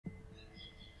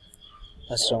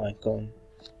अस्सलाम वालेकुम,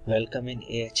 welcome in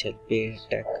AHLP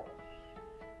take.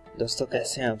 दोस्तों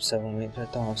कैसे हैं आप सब? उम्मीद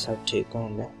करता हूँ आप सब ठीक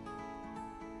होंगे।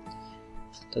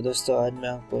 तो दोस्तों आज मैं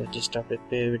आपको जिस टॉपिक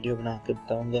पे वीडियो बना के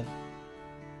बताऊँगा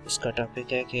उसका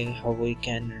टॉपिक है कि how we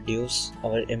can reduce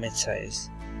our image size.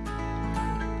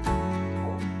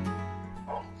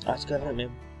 आजकल हमें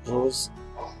रोज़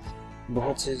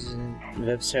बहुत से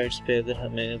वेबसाइट्स पे अगर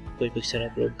हमें कोई पिक्चर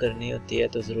अपलोड करनी होती है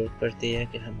तो ज़रूरत पड़ती है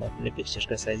कि हम अपने पिक्चर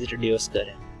का साइज़ रिड्यूस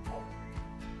करें।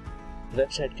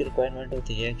 वेबसाइट की रिक्वायरमेंट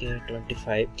होती है कि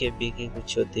 25 KB की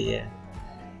कुछ होती है,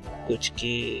 कुछ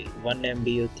की 1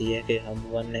 MB होती है कि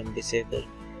हम 1 MB से अगर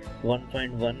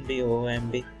 1.1 भी हो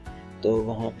MB तो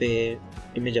वहाँ पे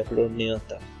इमेज अपलोड नहीं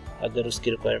होता अगर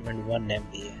उसकी रिक्वायरमेंट 1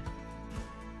 MB है।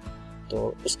 तो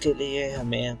उसके लिए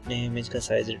हमें अपने इमेज का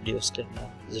साइज़ रिड्यूस करना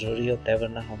ज़रूरी होता है,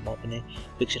 वरना हम अपने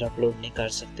पिक्चर अपलोड नहीं कर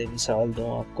सकते। मिसाल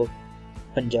दूँ आपको,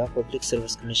 पंजाब पब्लिक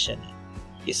सर्विस कमीशन है,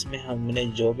 इसमें हमने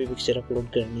जो भी पिक्चर अपलोड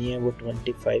करनी है वो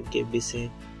 25 KB से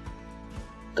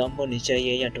कम होनी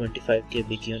चाहिए या 25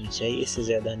 KB की होनी चाहिए, इससे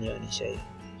ज़्यादा नहीं होनी चाहिए।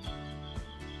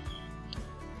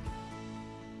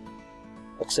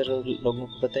 अक्सर लोगों को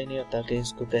पता ही नहीं होता कि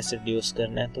इसको कैसे रिड्यूस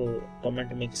करना है। तो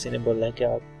कमेंट में किसी ने बोला है कि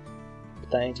आप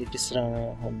बताएं कि किस तरह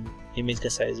हम इमेज का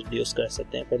साइज़ रिड्यूस कर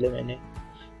सकते हैं। पहले मैंने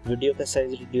वीडियो का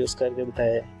साइज़ रिड्यूस करके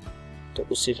बताया, तो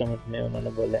उसी कमेंट में उन्होंने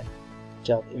बोला है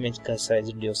कि आप इमेज का साइज़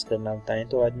रिड्यूस करना बताएं।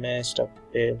 तो आज मैं इस टॉपिक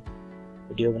पे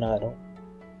वीडियो बना रहा हूँ।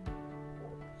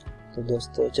 तो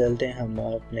दोस्तों चलते हैं हम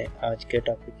अपने आज के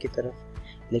टॉपिक की तरफ।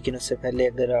 लेकिन उससे पहले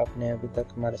अगर आपने अभी तक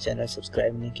हमारा चैनल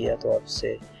सब्सक्राइब नहीं किया तो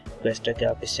आपसे रिक्वेस्ट है कि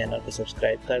आप इस चैनल को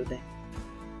सब्सक्राइब कर दें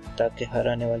ताकि हर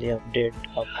आने वाली अपडेट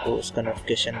आपको उसका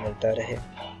नोटिफिकेशन मिलता रहे।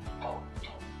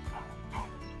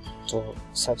 तो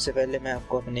सबसे पहले मैं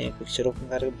आपको अपनी पिक्चर ओपन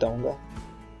करके बताऊंगा।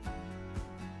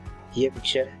 ये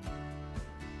पिक्चर है,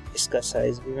 इसका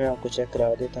साइज़ भी मैं आपको चेक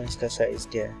करा देता हूँ। इसका साइज़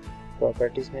क्या है,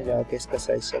 प्रॉपर्टीज़ में जाके इसका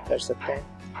साइज़ चेक कर सकते हैं।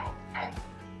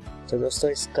 तो दोस्तों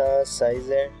इसका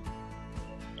साइज़ है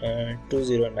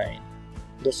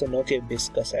 209 KB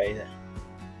इसका साइज़ है।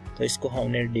 तो इसको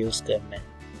हमने रिड्यूस करना है।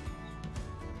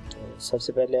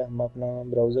 सबसे पहले हम अपना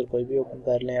ब्राउज़र कोई भी ओपन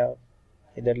कर लें। आप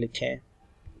इधर लिखें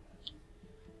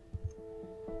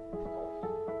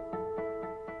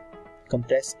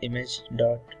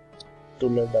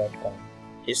compressimage.tooler.com।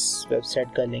 इस वेबसाइट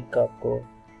का लिंक आपको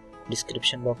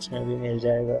डिस्क्रिप्शन बॉक्स में भी मिल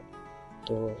जाएगा,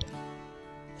 तो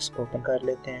इसको ओपन कर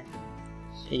लेते हैं।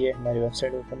 ये हमारी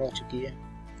वेबसाइट ओपन हो चुकी है।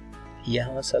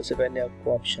 यहाँ सबसे पहले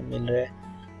आपको ऑप्शन मिल रहा है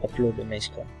अपलोड इमेज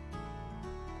का।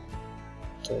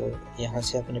 तो यहाँ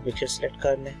से अपने पिक्चर सेलेक्ट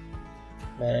कर लें।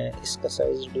 मैं इसका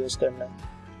साइज़ रिड्यूस करना है,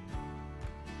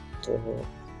 तो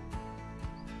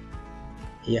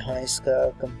यहाँ इसका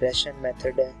कंप्रेशन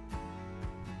मेथड है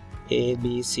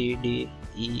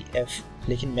ABCDEF,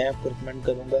 लेकिन मैं आपको रिकमेंड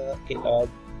करूँगा कि आप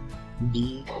B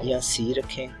या C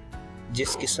रखें,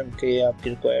 जिस किस्म के आपकी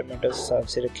रिक्वायरमेंट है उस हिसाब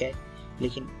से रखें।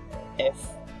 लेकिन F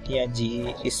या G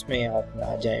इसमें आप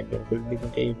ना जाएं बिल्कुल भी,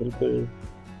 क्योंकि ये बिल्कुल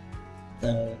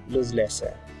लूजलेस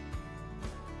है।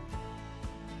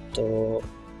 तो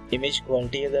इमेज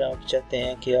क्वालिटी अगर आप चाहते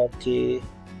हैं कि आपकी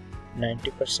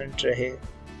 90% रहे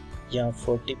या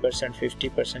 40%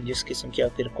 50%, जिस किस्म की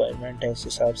आपकी रिक्वायरमेंट है उस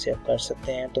हिसाब से आप कर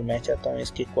सकते हैं। तो मैं चाहता हूँ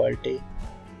इसकी क्वालिटी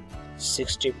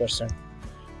 60%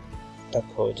 तक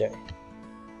हो जाए।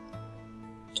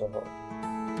 तो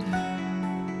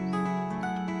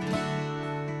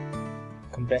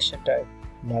कंप्रेशन टाइप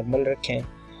नॉर्मल रखें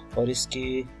और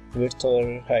इसकी विड्थ और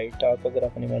हाइट आप अगर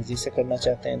अपनी मर्ज़ी से करना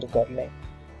चाहते हैं तो कर लें।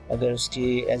 अगर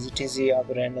उसकी एज इट इज़ ही आप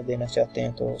रहने देना चाहते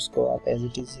हैं तो उसको आप एज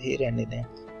इट इज़ ही रहने दें।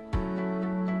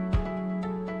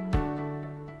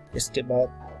 इसके बाद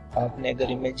आपने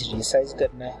अगर इमेज रिसाइज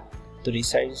करना है तो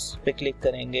रिसाइज पे क्लिक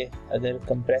करेंगे। अगर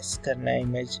कंप्रेस करना है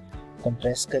इमेज,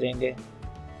 कंप्रेस करेंगे।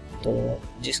 तो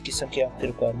जिस किस्म की आपकी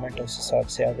रिक्वायरमेंट है उस हिसाब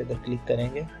से आप इधर क्लिक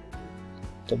करेंगे।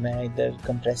 तो मैं इधर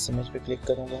कंप्रेस इमेज पे क्लिक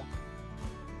करूँगा।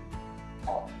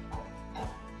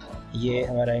 ये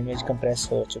हमारा इमेज कंप्रेस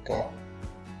हो चुका है।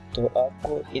 तो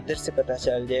आपको इधर से पता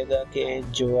चल जाएगा कि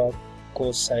जो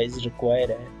आपको साइज़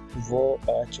रिक्वायर है वो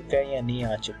आ चुका है या नहीं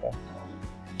आ चुका।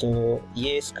 तो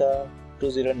ये इसका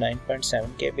 209.7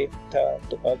 KB था,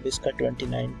 तो अब इसका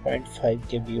 29.5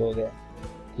 KB हो गया।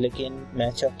 लेकिन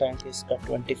मैं चाहता हूँ कि इसका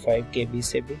 25 KB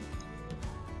से भी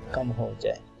कम हो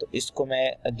जाए। तो इसको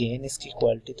मैं अगेन इसकी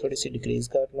क्वालिटी थोड़ी सी डिक्रीज़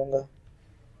कर लूँगा।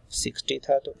 60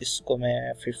 था तो इसको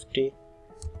मैं 50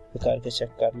 करके चेक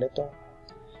कर लेता हूँ।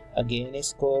 अगेन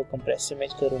इसको कंप्रेस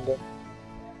इमेज करूँगा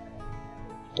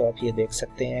तो आप ये देख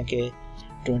सकते हैं कि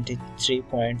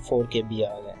 23.4 KB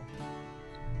आ गए।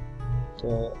 तो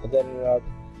अगर आप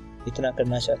इतना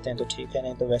करना चाहते हैं तो ठीक है,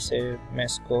 नहीं तो वैसे मैं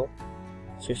इसको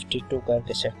 52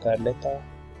 करके चेक कर लेता हूँ।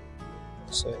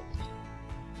 सो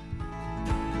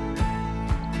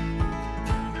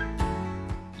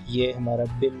ये हमारा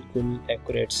बिल्कुल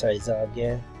एक्यूरेट साइज़ आ गया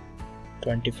है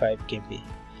 25 KB।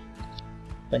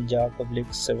 Punjab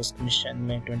public service commission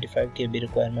में 25 KB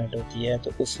रिक्वायरमेंट होती है,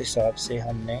 तो उस हिसाब से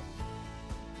हमने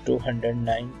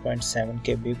 209.7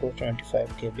 KB को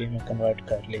 25 KB में कन्वर्ट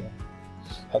कर लिया।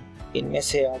 अब इनमें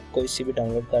से आप कोई सी भी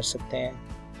डाउनलोड कर सकते हैं,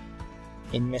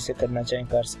 इनमें से करना चाहें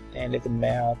कर सकते हैं, लेकिन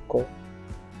मैं आपको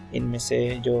इनमें से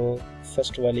जो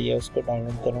फर्स्ट वाली है उसको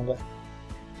डाउनलोड करूँगा।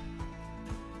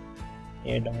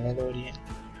 ये डाउनलोड हो रही है।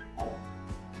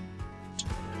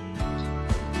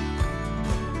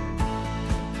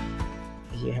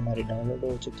 ये हमारी डाउनलोड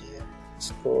हो चुकी है।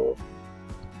 इसको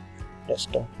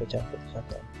डेस्कटॉप पे जाकर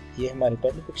दिखाता हूँ। ये हमारी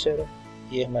पहली पिक्चर है,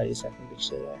 ये हमारी सेकंड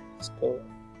पिक्चर है। इसको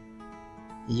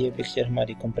ये पिक्चर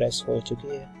हमारी कंप्रेस हो चुकी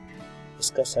है।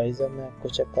 इसका साइज अब मैं आपको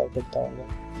चेक करके बताऊंगा।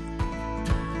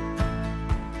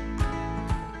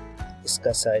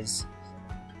 इसका साइज,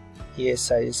 ये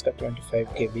साइज का 25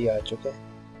 KB आ चुका है।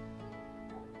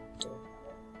 तो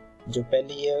जो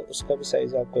पहली है उसका भी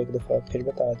साइज आपको एक दफ़ा फिर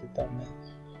बता देता हूँ मैं।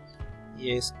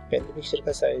 ये इस पहली पिक्चर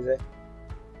का साइज है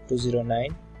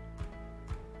 209,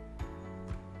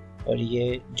 और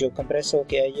ये जो कंप्रेस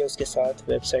होके आई है उसके साथ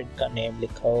वेबसाइट का नेम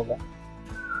लिखा होगा,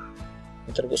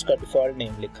 मतलब उसका डिफ़ॉल्ट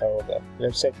नेम लिखा होगा।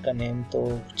 वेबसाइट का नेम तो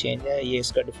चेंज है, ये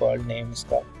इसका डिफ़ॉल्ट नेम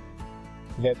इसका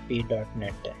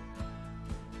webp.net है।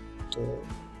 तो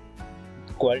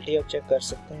क्वालिटी आप चेक कर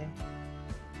सकते हैं,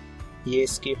 ये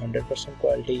इसकी 100%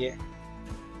 क्वालिटी है।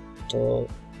 तो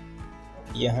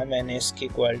यहाँ मैंने इसकी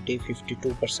क्वालिटी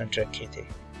 52% रखी थी।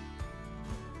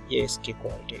 ये इसकी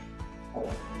क्वालिटी।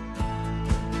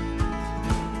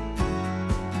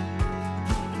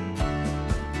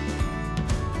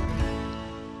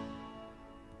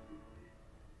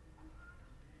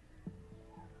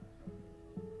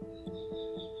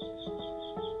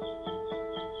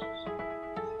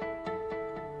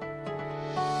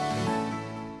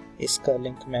 इसका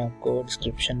लिंक मैं आपको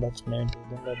डिस्क्रिप्शन बॉक्स में दे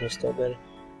दूँगा। दोस्तों, अगर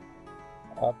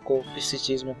आपको किसी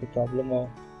चीज़ में कोई प्रॉब्लम हो,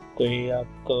 कोई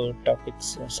आपको टॉपिक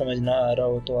समझ ना आ रहा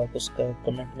हो, तो आप उसका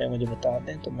कमेंट में मुझे बता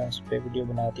दें, तो मैं उस पर वीडियो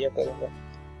बना दिया करूँगा।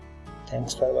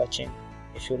 Thanks for watching.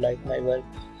 If you like my work,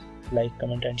 like,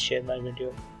 comment and share my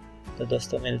video. तो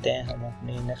दोस्तों, मिलते हैं हम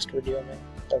अपनी नेक्स्ट वीडियो में।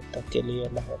 तब तक के लिए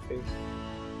अल्लाह हाफिज़।